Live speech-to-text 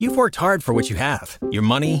You've worked hard for what you have. Your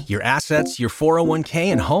money, your assets, your 401k,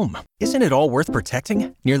 and home. Isn't it all worth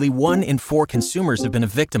protecting? Nearly 1 in 4 consumers have been a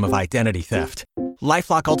victim of identity theft.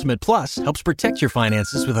 LifeLock Ultimate Plus helps protect your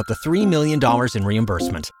finances with up to $3 million in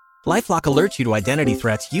reimbursement. LifeLock alerts you to identity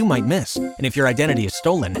threats you might miss. And if your identity is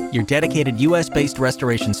stolen, your dedicated U.S.-based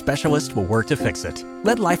restoration specialist will work to fix it.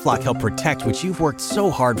 Let LifeLock help protect what you've worked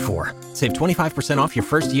so hard for. Save 25% off your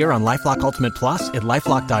first year on LifeLock Ultimate Plus at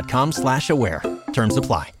LifeLock.com/aware. Terms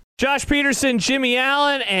apply. Josh Peterson, Jimmy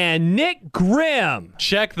Allen, and Nick Grimm.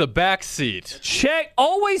 Check the back seat.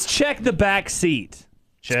 Always check the back seat.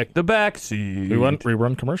 Check the back seat. We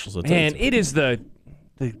run commercials. And it is the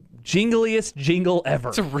jingliest jingle ever.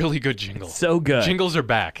 It's a really good jingle. It's so good. Jingles are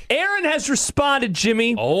back. Aaron has responded,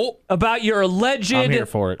 Jimmy, about your alleged I'm here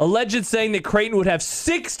for it. saying that Creighton would have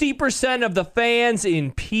 60% of the fans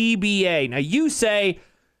in PBA. Now, you say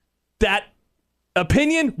that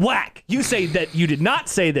opinion, whack. You say that you did not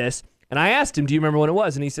say this, and I asked him, do you remember when it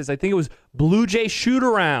was? And he says, I think it was Blue Jay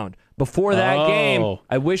shoot-around before that game.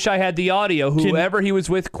 I wish I had the audio. Whoever he was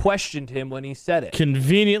with questioned him when he said it.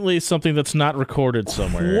 Conveniently, something that's not recorded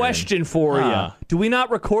somewhere. Question for you. Do we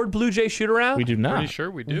not record Blue Jay shoot-around? We do not. Pretty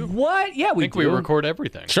sure we do. What? Yeah, we do. I think we record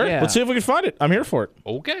everything. Sure. Yeah. Let's see if we can find it. I'm here for it.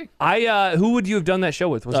 Okay. Who would you have done that show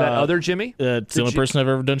with? Was that other Jimmy? It's the only person I've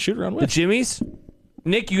ever done shoot-around with. The Jimmys?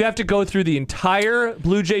 Nick, you have to go through the entire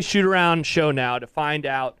Blue Jay shoot-around show now to find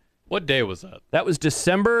out. What day was that? That was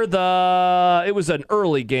December it was an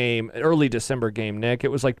early December game, Nick. It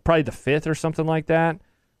was like probably the 5th or something like that.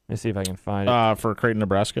 Let me see if I can find it. For Creighton,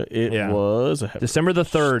 Nebraska, it was December the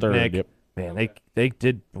 3rd, Nick. Yep. Man, they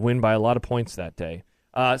did win by a lot of points that day.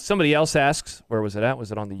 Somebody else asks, where was it at?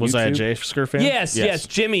 Was it on the YouTube? Was I a J-Sker fan? Yes,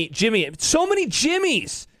 Jimmy. So many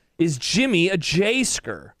Jimmys. Is Jimmy a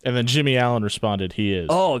J-Sker? And then Jimmy Allen responded, he is.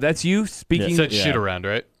 Oh, that's you speaking? You said shoot around,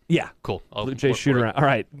 right? Yeah. Cool. Blue Jay shoot around. All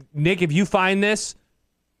right. Nick, if you find this,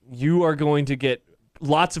 you are going to get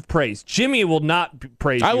lots of praise. Jimmy will not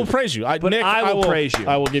praise you. I will praise you. Nick, I will praise you.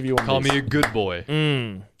 I will give you one. Call me a good boy.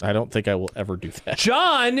 I don't think I will ever do that.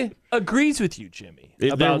 John agrees with you, Jimmy,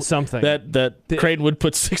 about something. That Creighton would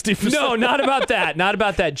put 60%. No, not about that. Not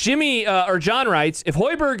about that. Jimmy, or John writes, if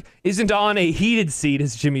Hoiberg isn't on a heated seat,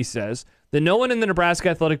 as Jimmy says, then no one in the Nebraska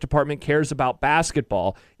athletic department cares about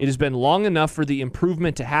basketball. It has been long enough for the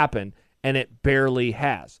improvement to happen, and it barely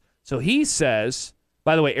has. So he says,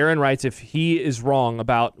 by the way, Aaron writes, if he is wrong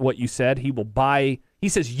about what you said, he will buy, he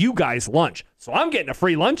says, you guys lunch. So I'm getting a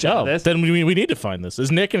free lunch out of this. Then we need to find this. Is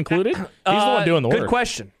Nick included? He's the one doing the work. Good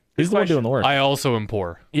question. He's the one doing the work. I also am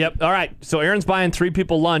poor. Yep. All right. So Aaron's buying 3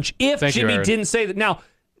 people lunch. If Jimmy didn't say that. Now,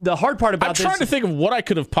 the hard part about this... I'm trying to think of what I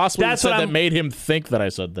could have possibly said that made him think that I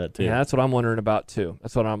said that, too. Yeah, that's what I'm wondering about, too.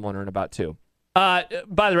 By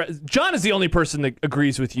the way, John is the only person that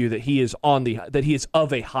agrees with you that he is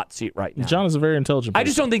of a hot seat right now. John is a very intelligent person. I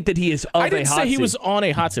just don't think that he is of a hot seat. I didn't say he was on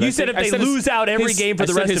a hot seat. You said if they lose out every game for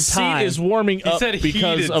the rest of time. His seat is warming up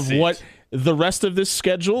because of what the rest of this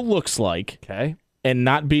schedule looks like. Okay. And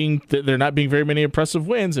there not being very many impressive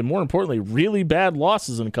wins, and more importantly, really bad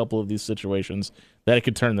losses in a couple of these situations, that it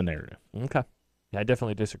could turn the narrative. Okay. Yeah, I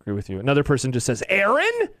definitely disagree with you. Another person just says,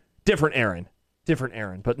 Aaron? Different Aaron.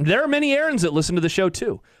 But there are many Aarons that listen to the show,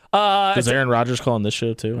 too. Does Aaron Rodgers call on this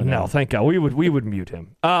show, too? No, thank God. We would mute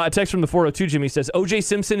him. A text from the 402, Jimmy says, O.J.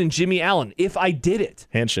 Simpson and Jimmy Allen, if I did it.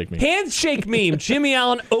 Handshake meme. Handshake meme. Jimmy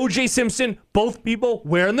Allen, O.J. Simpson, both people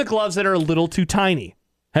wearing the gloves that are a little too tiny.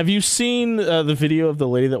 Have you seen the video of the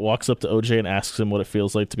lady that walks up to OJ and asks him what it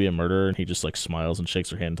feels like to be a murderer, and he just like smiles and shakes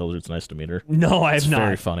her hand and tells her it's nice to meet her? No, I have not. It's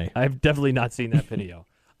very funny. I've definitely not seen that video.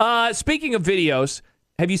 Speaking of videos,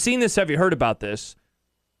 have you seen this? Have you heard about this?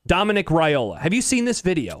 Dominic Raiola. Have you seen this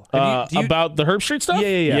video? About the Herbstreit stuff?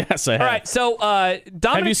 Yeah. Yes, I have. All right, so Dominic...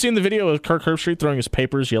 Have you seen the video of Kirk Herbstreit throwing his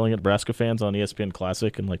papers, yelling at Nebraska fans on ESPN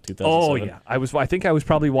Classic in like 2007? Oh, yeah. I think I was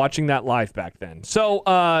probably watching that live back then. So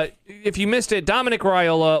if you missed it, Dominic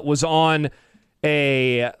Raiola was on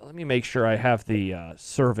let me make sure I have the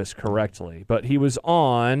service correctly, but he was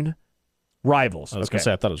on Rivals. I was going to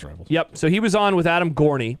say, I thought it was Rivals. Yep, so he was on with Adam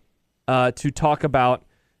Gorney to talk about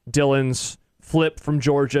Dylan's flip from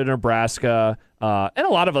Georgia to Nebraska, and a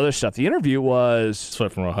lot of other stuff. The interview was...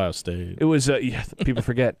 Flip from Ohio State. It was, people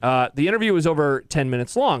forget. The interview was over 10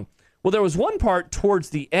 minutes long. Well, there was one part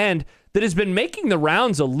towards the end that has been making the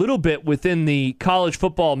rounds a little bit within the college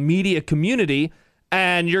football media community,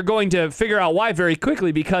 and you're going to figure out why very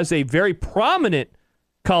quickly, because a very prominent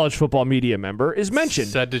college football media member is mentioned.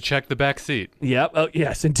 Said to check the back seat. Yep. Oh,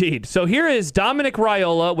 yes, indeed. So here is Dominic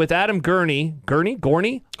Raiola with Adam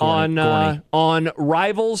Gorney on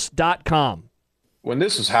Rivals.com. When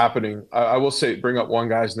this was happening, I will bring up one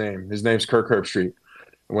guy's name. His name's Kirk Herbstreit.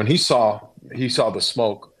 when he saw the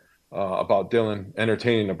smoke about Dylan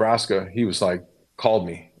entertaining Nebraska, he was like, called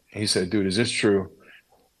me. He said, "Dude, is this true?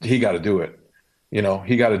 He got to do it.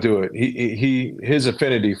 He got to do it." His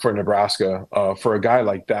affinity for Nebraska, for a guy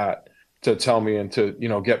like that to tell me and to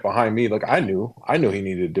get behind me. Like I knew he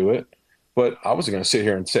needed to do it, but I wasn't going to sit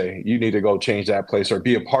here and say you need to go change that place or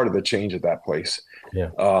be a part of the change at that place. Yeah.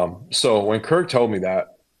 So when Kirk told me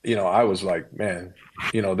that, I was like, man,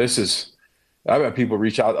 this is. I've had people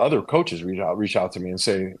reach out, other coaches reach out to me and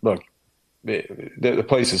say, look, the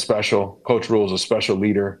place is special. Coach Rule is a special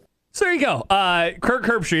leader. So there you go. Kirk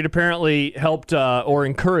Herbstreit apparently helped or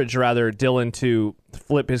encouraged, rather, Dylan to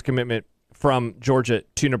flip his commitment from Georgia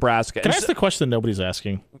to Nebraska. Can I ask the question that nobody's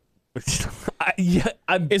asking?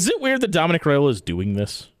 I'm Is it weird that Dominic Raiola is doing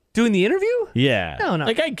this? doing the interview? Yeah. No.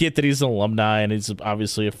 Like, I get that he's an alumni and he's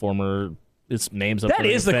obviously a former... His name's up That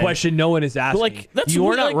there is in the fame. question no one is asking. But, like, that's you are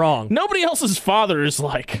weird, not like, wrong. Nobody else's father is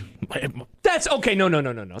like... That's okay. No.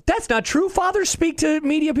 That's not true. Fathers speak to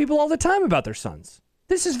media people all the time about their sons.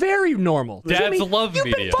 This is very normal. Dads Jimmy, love you've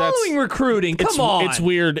media. been following recruiting. Come on. It's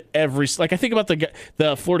weird I think about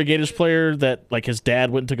the Florida Gators player that, like, his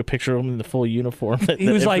dad went and took a picture of him in the full uniform. He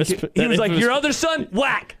was like, your other son,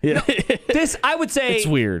 whack. Yeah. No, this, I would say. It's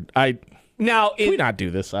weird. Now, Can we not do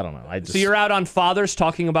this? I don't know. So you're out on fathers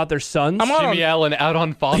talking about their sons? Jimmy Allen out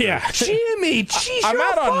on father. Yeah. Jimmy, geez, I'm you're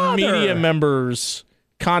out a on father. media members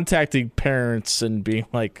contacting parents and being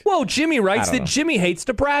like, Whoa, Jimmy writes I don't that know. Jimmy hates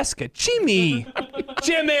Nebraska. Jimmy!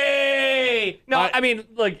 No, I mean,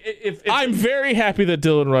 like, if I'm very happy that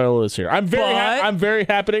Dylan Raiola is here. I'm very But- I'm very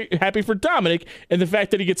happy for Dominic and the fact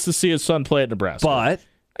that he gets to see his son play at Nebraska. but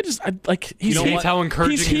He's You know here. how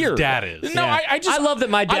encouraging He's his here. dad is. No, yeah. I love that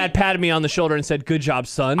my dad patted me on the shoulder and said, "Good job,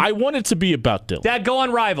 son." I want it to be about Dylan. Dad, go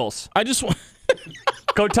on Rivals. I just want.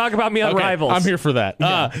 Go talk about me on Okay, Rivals. I'm here for that.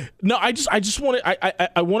 No, I just want it.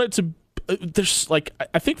 I want it to. There's like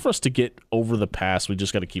I think for us to get over the past, we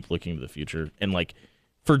just got to keep looking to the future. And like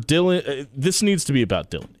for Dylan, this needs to be about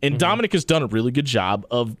Dylan. And Dominic has done a really good job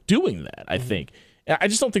of doing that. I think. I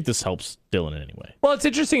just don't think this helps Dylan in any way. Well, it's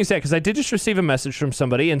interesting you say because I did just receive a message from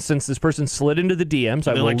somebody, and since this person slid into the DMs,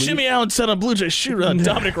 I They're will like leave, Jimmy Allen said on Blue Jays shoot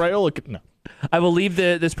Dominic Raiola. No. I will leave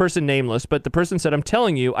this person nameless. But the person said, "I'm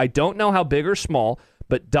telling you, I don't know how big or small,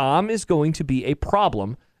 but Dom is going to be a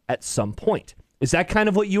problem at some point." Is that kind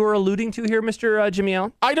of what you were alluding to here, Mr. Jimmy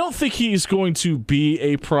Allen? I don't think he's going to be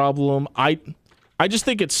a problem. I just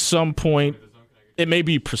think at some point it may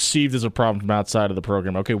be perceived as a problem from outside of the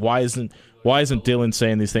program. Okay, why isn't Dylan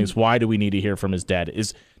saying these things? Why do we need to hear from his dad?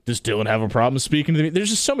 Does Dylan have a problem speaking to me? There's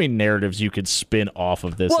just so many narratives you could spin off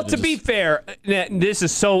of this. Well, to be fair, this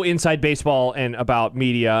is so inside baseball and about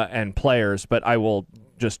media and players, but I will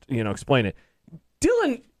just explain it.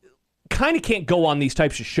 Dylan kind of can't go on these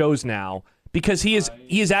types of shows now because he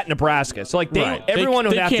is at Nebraska. So like everyone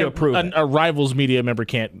would have to approve it. A Rivals media member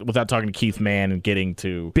can't without talking to Keith Mann and getting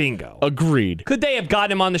to bingo. Agreed. Could they have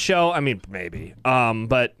gotten him on the show? I mean, maybe.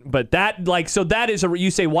 But that so that is you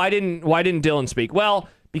say why didn't Dylan speak? Well,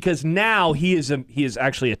 because now he is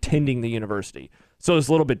actually attending the university. So it's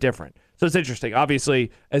a little bit different. So it's interesting.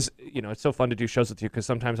 Obviously, as you know, it's so fun to do shows with you because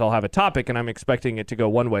sometimes I'll have a topic and I'm expecting it to go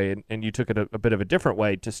one way and you took it a bit of a different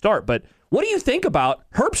way to start. But what do you think about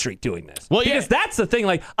Herbstreit doing this? Well, because that's the thing.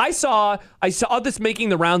 Like I saw this making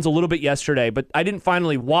the rounds a little bit yesterday, but I didn't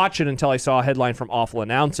finally watch it until I saw a headline from Awful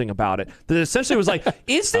announcing about it. That essentially was like,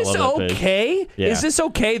 is this okay? Yeah. Is this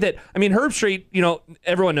okay that Herbstreit,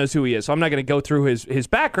 everyone knows who he is, so I'm not going to go through his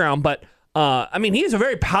background, but he has a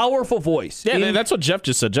very powerful voice. Yeah, that's what Jeff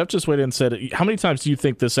just said. Jeff just went in and said, how many times do you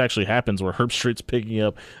think this actually happens where Herbstreit's picking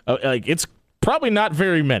up? It's probably not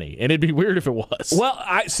very many, and it'd be weird if it was. Well,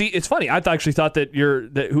 I see. It's funny. I actually thought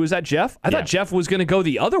who was that, Jeff? I thought Jeff was going to go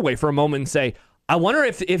the other way for a moment and say, I wonder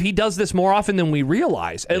if he does this more often than we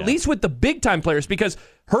realize, at least with the big-time players, because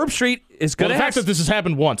Herbstreit is going to the fact that this has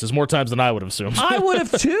happened once is more times than I would have assumed. I would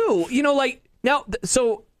have, too. Now,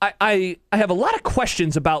 so I have a lot of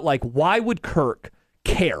questions about, why would Kirk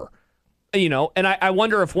care? And I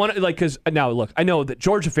wonder if because now, look, I know that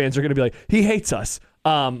Georgia fans are going to be like, he hates us.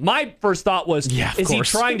 My first thought was, is he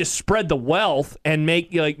trying to spread the wealth and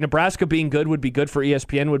make, Nebraska being good would be good for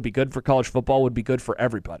ESPN, would be good for college football, would be good for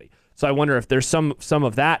everybody. So I wonder if there's some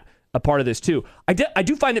of that a part of this, too. I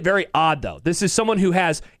do find it very odd, though. This is someone who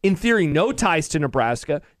has, in theory, no ties to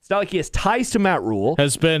Nebraska. It's not like he has ties to Matt Rule.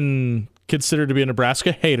 Has been considered to be a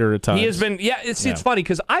Nebraska hater at times. He has been, it's funny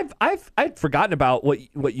because I'd forgotten about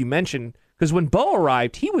what you mentioned Because when Bo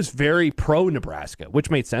arrived, he was very pro-Nebraska, which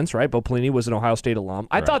made sense, right? Bo Pelini was an Ohio State alum.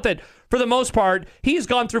 I thought that, for the most part, he's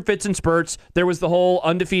gone through fits and spurts. There was the whole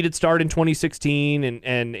undefeated start in 2016,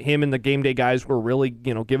 and him and the GameDay guys were really,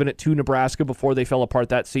 giving it to Nebraska before they fell apart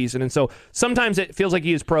that season. And so sometimes it feels like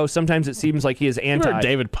he is pro, sometimes it seems like he is anti. Remember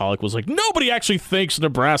David Pollock was like, nobody actually thinks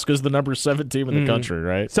Nebraska is the number 7 team in the country,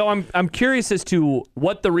 right? So I'm curious as to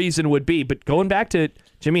what the reason would be. But going back to,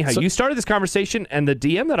 Jimmy, how you started this conversation and the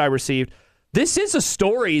DM that I received, this is a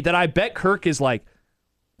story that I bet Kirk is like,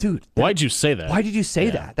 dude. Why'd you say that? Why did you say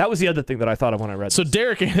that? That was the other thing that I thought of when I read So this.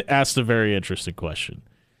 Derek asked a very interesting question.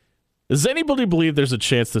 Does anybody believe there's a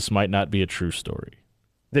chance this might not be a true story?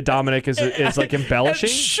 That Dominic is like embellishing?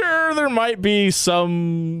 Sure, there might be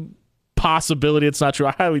some possibility it's not true.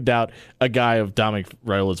 I highly doubt a guy of Dominic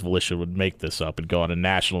Raiola's volition would make this up and go on a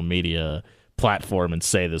national media platform and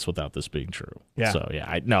say this without this being true. Yeah. So,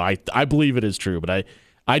 yeah, I believe it is true, but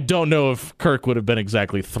I don't know if Kirk would have been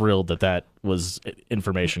exactly thrilled that was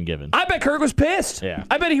information given. I bet Kirk was pissed. Yeah.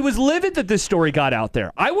 I bet he was livid that this story got out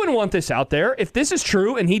there. I wouldn't want this out there. If this is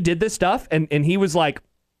true and he did this stuff and he was like,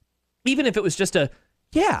 even if it was just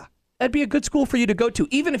that'd be a good school for you to go to,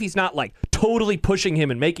 even if he's not like totally pushing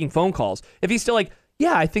him and making phone calls, if he's still like,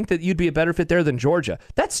 yeah, I think that you'd be a better fit there than Georgia.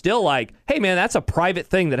 That's still like, hey, man, that's a private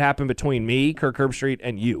thing that happened between me, Kirk Herbstreit,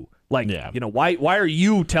 and you. Like, why are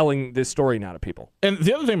you telling this story now to people? And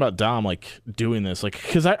the other thing about Dom, like, doing this, like,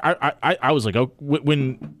 because I was like,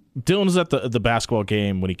 when Dylan was at the basketball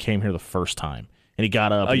game when he came here the first time, and he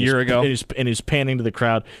got up a year ago, and he's panning to the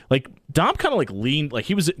crowd, like, Dom kind of like leaned, like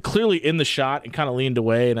he was clearly in the shot and kind of leaned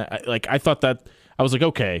away, and I thought that. I was like,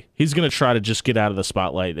 okay, he's going to try to just get out of the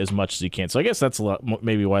spotlight as much as he can. So I guess that's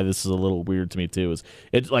maybe why this is a little weird to me too. Is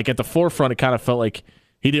it like at the forefront? It kind of felt like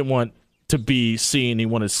he didn't want to be seen. He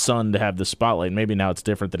wanted his son to have the spotlight. Maybe now it's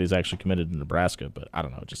different that he's actually committed to Nebraska. But I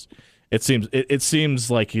don't know. Just it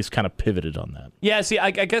seems like he's kind of pivoted on that. Yeah. See,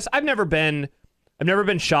 I guess I've never been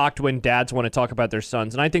shocked when dads want to talk about their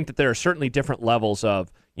sons, and I think that there are certainly different levels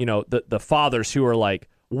of the fathers who are like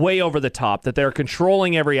way over the top, that they're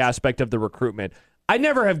controlling every aspect of the recruitment. I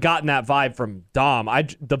never have gotten that vibe from Dom.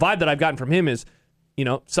 The vibe that I've gotten from him is,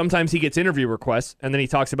 sometimes he gets interview requests and then he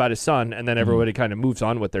talks about his son and then everybody kind of moves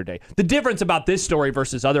on with their day. The difference about this story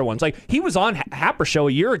versus other ones, like he was on Happer Show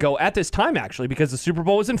a year ago at this time actually because the Super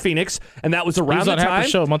Bowl was in Phoenix and that was around the time. He was on Happer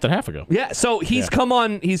Show a month and a half ago. Yeah, so he's come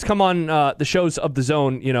on the shows of the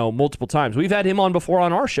Zone, multiple times. We've had him on before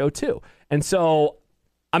on our show too, and so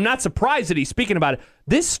I'm not surprised that he's speaking about it.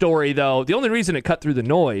 This story, though, the only reason it cut through the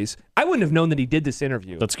noise, I wouldn't have known that he did this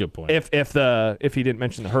interview. That's a good point. If he didn't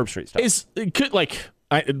mention the Herbstreit stuff.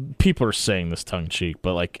 People are saying this tongue in cheek,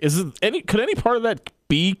 but like, could any part of that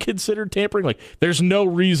be considered tampering? Like, there's no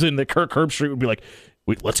reason that Kirk Herbstreit would be like,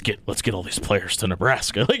 let's get all these players to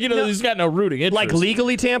Nebraska. Like, he's got no rooting interest. Like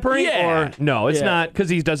legally tampering? Yeah. Or no, it's not because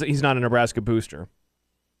he's not a Nebraska booster.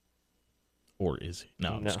 Or is he?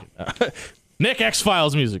 No, I'm just kidding. Nick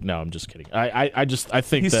X-Files music. No, I'm just kidding. I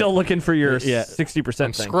think he's still looking for your 60%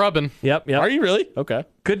 thing. Scrubbing. Yep. Are you really? Okay.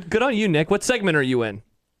 Good on you, Nick. What segment are you in?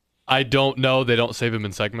 I don't know. They don't save him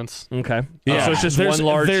in segments. Okay. Yeah. So it's just one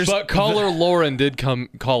large. But caller Lauren did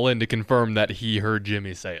call in to confirm that he heard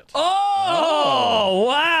Jimmy say it. Oh,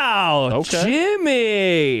 wow. Okay.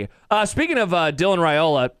 Jimmy. Speaking of Dylan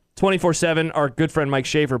Raiola, 24/7, our good friend Mike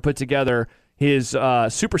Schaefer put together his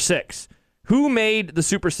Super Six. Who made the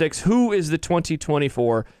Super Six? Who is the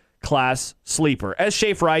 2024 class sleeper? As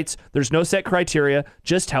Schaefer writes, there's no set criteria,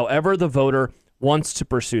 just however the voter wants to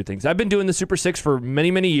pursue things. I've been doing the Super Six for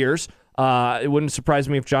many, many years. It wouldn't surprise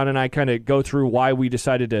me if John and I kind of go through why we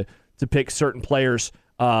decided to pick certain players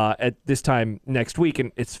at this time next week.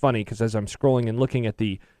 And it's funny because as I'm scrolling and looking at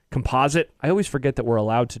the composite, I always forget that we're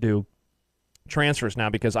allowed to do transfers now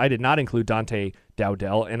because I did not include Dante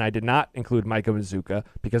Dowdell and I did not include Micah Mazuka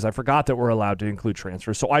because I forgot that we're allowed to include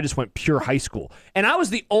transfers. So I just went pure high school. And I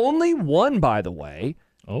was the only one, by the way,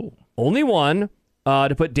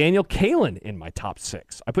 to put Daniel Kalen in my top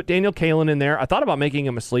six. I put Daniel Kalen in there. I thought about making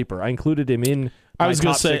him a sleeper. I included him in my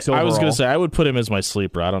top six overall. I was going to say I would put him as my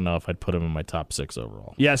sleeper. I don't know if I'd put him in my top six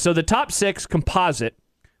overall. Yeah, so the top six composite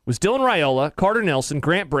was Dylan Raiola, Carter Nelson,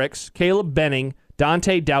 Grant Bricks, Caleb Benning,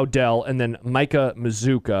 Dante Dowdell, and then Micah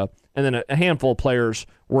Mazuka. And then a handful of players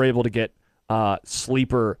were able to get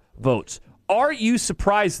sleeper votes. Are you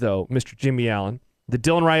surprised, though, Mr. Jimmy Allen, that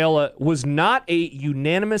Dylan Raiola was not a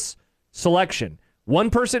unanimous selection?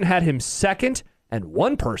 One person had him second, and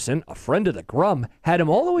one person, a friend of the Grum, had him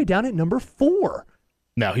all the way down at number 4.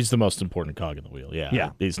 No, he's the most important cog in the wheel.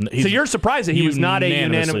 Yeah. He's so you're surprised that he was not a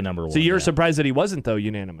unanimous number one. So you're surprised that he wasn't, though,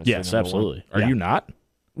 unanimous. Yes, absolutely. Are you not?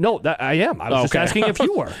 No, I am. I was just asking if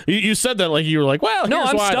you were. You said that like you were like, well, no, here's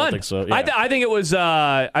I'm why stunned. I don't think so. Yeah. I think it was.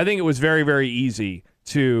 I think it was very, very easy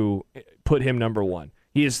to put him number one.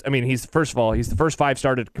 He's first of all, he's the first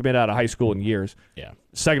 5-star to commit out of high school in years. Yeah.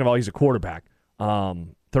 Second of all, he's a quarterback.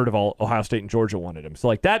 Third of all, Ohio State and Georgia wanted him. So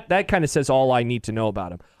like that kind of says all I need to know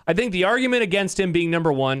about him. I think the argument against him being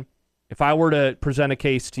number one, if I were to present a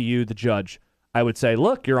case to you, the judge, I would say,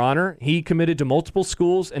 look, Your Honor, he committed to multiple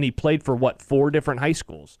schools and he played for 4 different high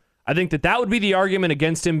schools. I think that would be the argument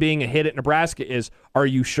against him being a hit at Nebraska is, are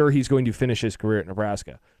you sure he's going to finish his career at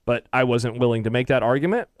Nebraska? But I wasn't willing to make that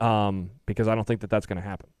argument because I don't think that that's going to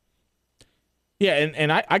happen. Yeah,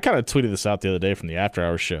 and I kind of tweeted this out the other day from the After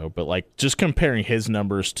Hours show, but like just comparing his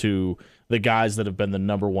numbers to the guys that have been the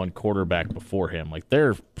number one quarterback before him, like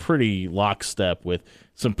they're pretty lockstep with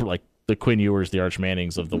some like the Quinn Ewers, the Arch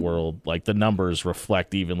Mannings of the world. Like the numbers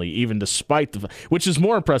reflect evenly, even despite which is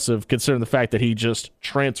more impressive considering the fact that he just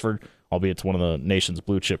transferred, albeit to one of the nation's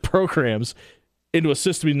blue chip programs, into a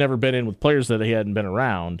system he'd never been in with players that he hadn't been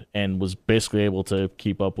around, and was basically able to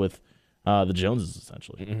keep up with the Joneses,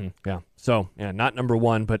 essentially. Mm-hmm. Yeah. So, not number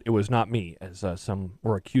one, but it was not me, as some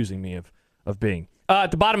were accusing me of being.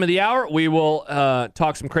 At the bottom of the hour, we will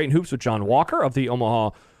talk some Creighton hoops with John Walker of the Omaha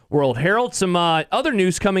World Herald. Some other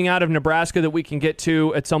news coming out of Nebraska that we can get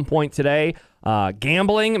to at some point today.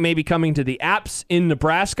 Gambling may be coming to the apps in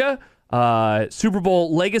Nebraska. Super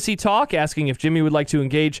Bowl legacy talk, asking if Jimmy would like to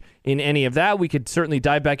engage in any of that. We could certainly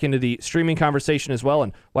dive back into the streaming conversation as well.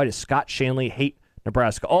 And why does Scott Shanley hate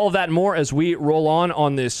Nebraska? All of that and more as we roll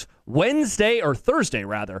on this Thursday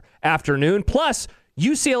afternoon. Plus,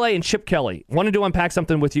 UCLA and Chip Kelly wanted to unpack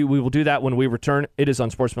something with you. We will do that when we return. It is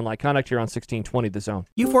Unsportsmanlike Conduct here on 1620 The Zone.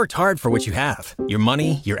 You've worked hard for what you have. Your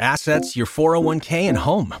money, your assets, your 401k, and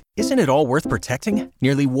home. Isn't it all worth protecting?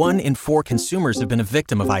 Nearly 1 in 4 consumers have been a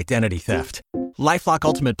victim of identity theft. LifeLock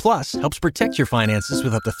Ultimate Plus helps protect your finances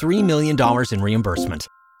with up to $3 million in reimbursement.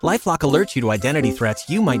 LifeLock alerts you to identity threats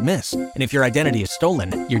you might miss. And if your identity is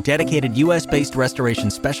stolen, your dedicated U.S.-based restoration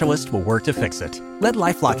specialist will work to fix it. Let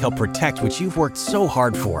LifeLock help protect what you've worked so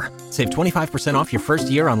hard for. Save 25% off your first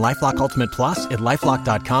year on LifeLock Ultimate Plus at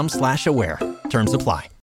LifeLock.com/aware. Terms apply.